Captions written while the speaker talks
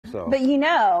So. But you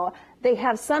know, they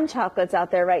have some chocolates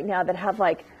out there right now that have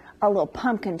like a little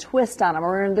pumpkin twist on them,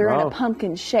 or they're in a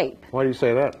pumpkin shape. Why do you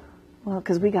say that? Well,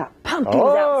 because we got pumpkins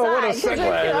Oh, outside. what a segue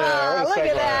there. Oh, What a look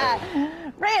at segue.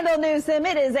 that. Randall Newsom,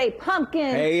 it is a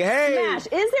pumpkin smash.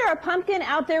 Is there a pumpkin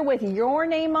out there with your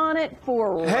name on it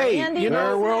for Randy?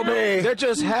 There will be. There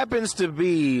just happens to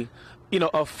be,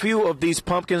 a few of these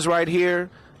pumpkins right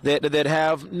here that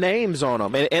have names on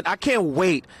them. And I can't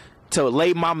wait to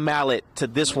lay my mallet to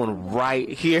this one right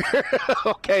here.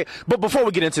 Okay. But before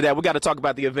we get into that, we got to talk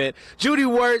about the event. Judy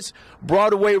Wirtz,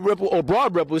 Broad Ripple,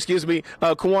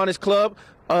 Kiwanis Club.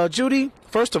 Judy,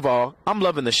 first of all, I'm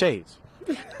loving the shades.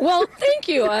 Well, thank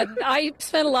you. I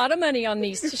spent a lot of money on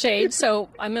these shades, so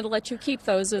I'm going to let you keep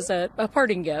those as a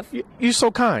parting gift. You're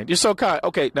so kind. You're so kind.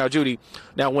 Okay, now, Judy,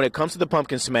 when it comes to the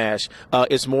pumpkin smash,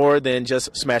 it's more than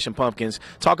just smashing pumpkins.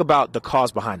 Talk about the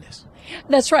cause behind this.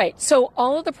 That's right. So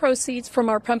all of the proceeds from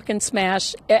our pumpkin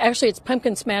smash, actually it's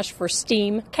pumpkin smash for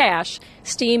STEAM cash.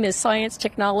 STEAM is science,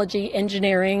 technology,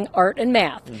 engineering, art, and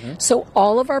math. So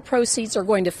all of our proceeds are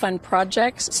going to fund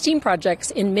projects, STEAM projects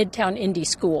in Midtown Indy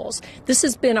schools. This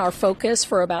has been our focus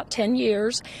for about 10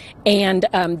 years, and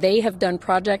they have done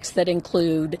projects that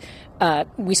include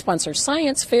we sponsor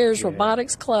science fairs,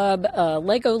 robotics club,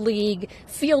 Lego League,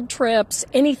 field trips,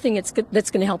 anything that's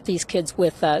going to help these kids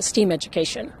with STEAM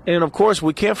education. And of course,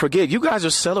 we can't forget, you guys are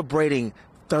celebrating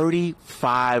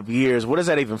 35 years. What does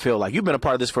that even feel like? You've been a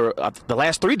part of this for the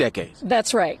last 3 decades.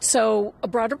 That's right. So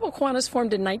Broad Ripple Kiwanis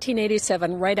formed in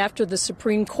 1987, right after the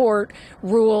Supreme Court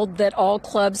ruled that all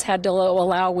clubs had to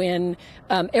allow in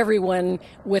everyone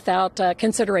without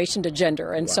consideration to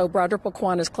gender. And so Broad Ripple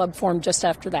Kiwanis Club formed just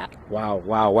after that. Wow.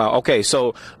 Okay,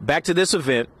 so back to this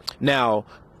event. Now,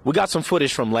 we got some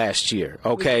footage from last year,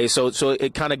 okay? So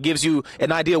it kind of gives you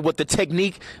an idea what the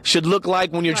technique should look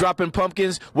like when you're dropping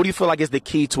pumpkins. What do you feel like is the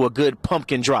key to a good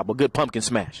pumpkin drop, a good pumpkin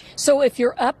smash? So if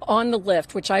you're up on the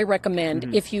lift, which I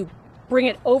recommend, if you bring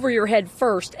it over your head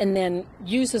first and then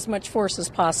use as much force as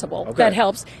possible. Okay. That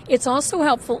helps. It's also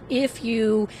helpful if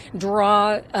you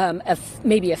draw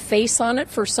maybe a face on it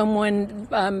for someone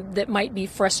that might be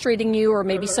frustrating you, or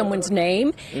maybe someone's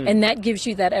name, and that gives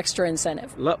you that extra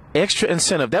incentive. Extra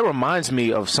incentive. That reminds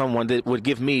me of someone that would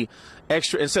give me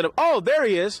extra incentive. Oh, there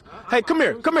he is. Hey, come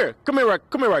here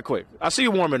right quick. I see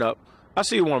you warming up.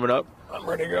 I'm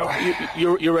ready to go.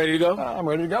 You're ready to go? I'm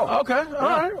ready to go. Okay, all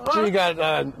right. So you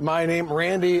got my name,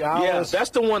 Randy Alice. Yeah,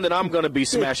 that's the one that I'm going to be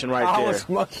smashing right Alice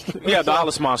there. Monster. Yeah, the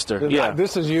Alice Monster. Yeah.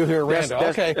 This is you here, Randy.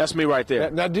 Okay. That's me right there.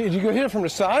 Now, do you go hit it from the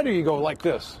side, or you go like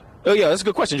this? Oh, yeah, that's a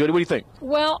good question, Jody. What do you think?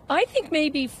 Well, I think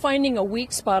maybe finding a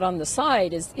weak spot on the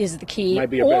side is the key.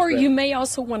 Might be your best or bet. you may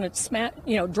also want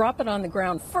to drop it on the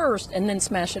ground first and then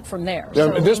smash it from there.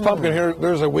 Yeah, this pumpkin here,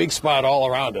 there's a weak spot all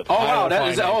around it. Oh, wow.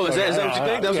 Is that what you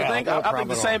think? That's what you think? I think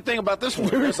the same thing about this one.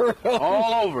 It's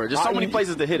all over. Just so many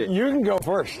places to hit it. You can go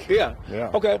first. Yeah.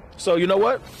 Okay. So, you know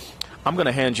what? I'm going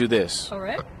to hand you this. All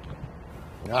right.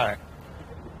 All right.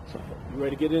 You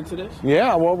ready to get into this?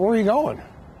 Yeah, well, where are you going?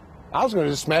 I was going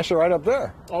to just smash it right up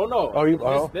there. Oh, no. Oh, you?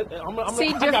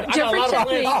 See, different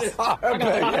techniques.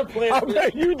 I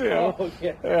bet you do. Oh,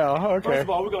 yeah. Yeah, okay. First of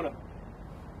all, we're going to...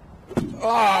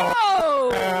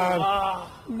 Oh!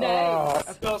 Nice.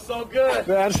 That felt so good.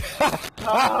 That's I've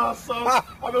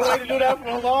been waiting to do that for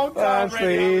a long time.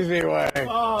 the easy way.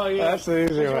 Oh, yeah. That's the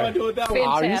easy way. Want to do it that way?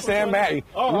 Oh, you Fantastic. stand back. You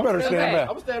better stand back.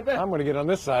 I'm stand back. I'm going to get on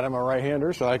this side. I'm a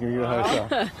right-hander, so I can get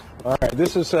on All right,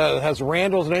 this is has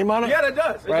Randall's name on it? Yeah, that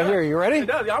does. Right here. You ready? It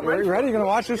does. Yeah, I'm ready. You ready? You going to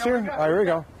watch this here? All right, here we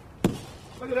go.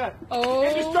 Look at that. Oh.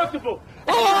 Indestructible.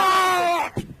 Oh!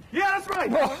 Yeah, that's right.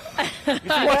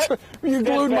 You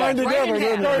glued mine together, Right in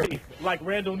didn't half. you? Dirty, like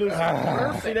Randall Newsom.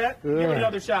 See that? Give it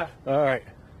another shot. All right.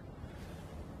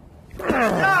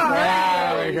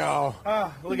 There we go.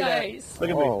 Look at Nice. that. Look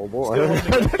at me. Oh, boy.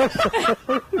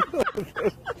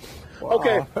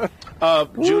 Okay.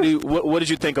 Judy, what did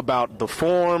you think about the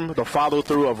form, the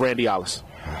follow-through of Randy Alice?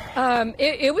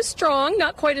 It was strong,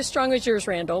 not quite as strong as yours,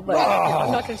 Randall, but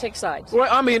I'm not going to take sides. Well,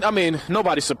 I mean,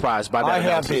 nobody's surprised by that. I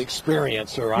have analysis. the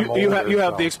experience, sir. I'm You older, have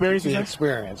so- the experience, you The say?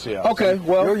 experience, yeah. Okay,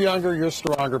 well- You're younger, you're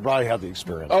stronger, but I have the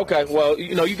experience. Okay, well,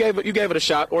 you gave it a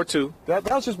shot or two. That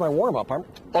was just my warm-up.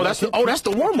 That's the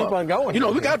warm up. Keep on going.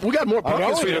 We got more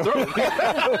pumpkins for you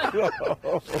to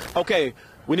throw. Okay,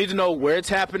 We need to know where it's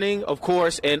happening, of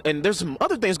course, and there's some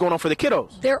other things going on for the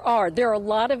kiddos. There are a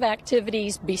lot of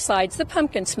activities besides the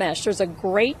pumpkin smash. There's a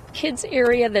great kids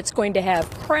area that's going to have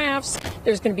crafts.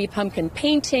 There's going to be pumpkin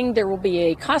painting. There will be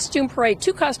a costume parade,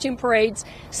 2 costume parades.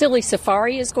 Silly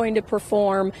Safari is going to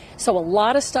perform. So a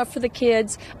lot of stuff for the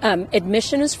kids.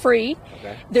 Admission is free.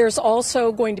 Okay. There's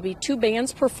also going to be 2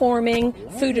 bands performing,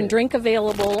 food and drink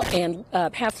available, and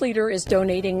Half Liter is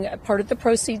donating part of the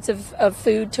proceeds of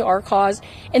food to our cause.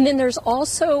 And then there's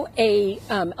also a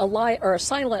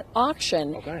silent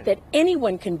auction that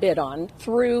anyone can bid on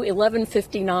through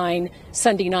 11:59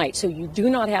 Sunday night. So you do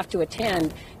not have to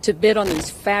attend to bid on these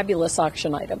fabulous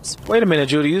auction items. Wait a minute,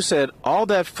 Judy. You said all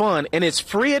that fun, and it's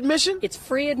free admission? It's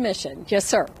free admission. Yes,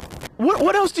 sir.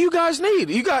 What else do you guys need?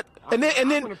 You got and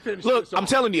then look. I'm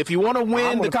telling you, if you want to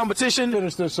win the competition,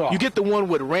 finish this off. You get the one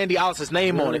with Randy Alice's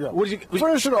name on it. What did you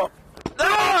finish it off?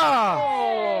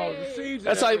 Ah!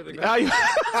 That's how you.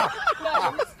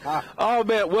 Oh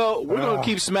man, well we're gonna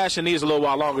keep smashing these a little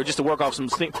while longer just to work off some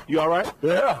steam. You all right?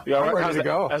 Yeah, you all right? I'm ready to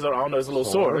go. I don't know, it's a little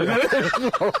sore.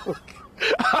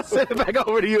 I'll send it back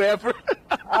over to you, Amber.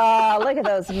 Look at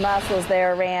those muscles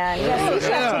there, Rand. Yes,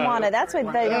 Chef Tawana. That's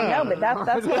what they don't know, but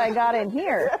that's what I got in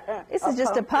here. This is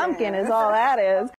just a pumpkin, is all that is.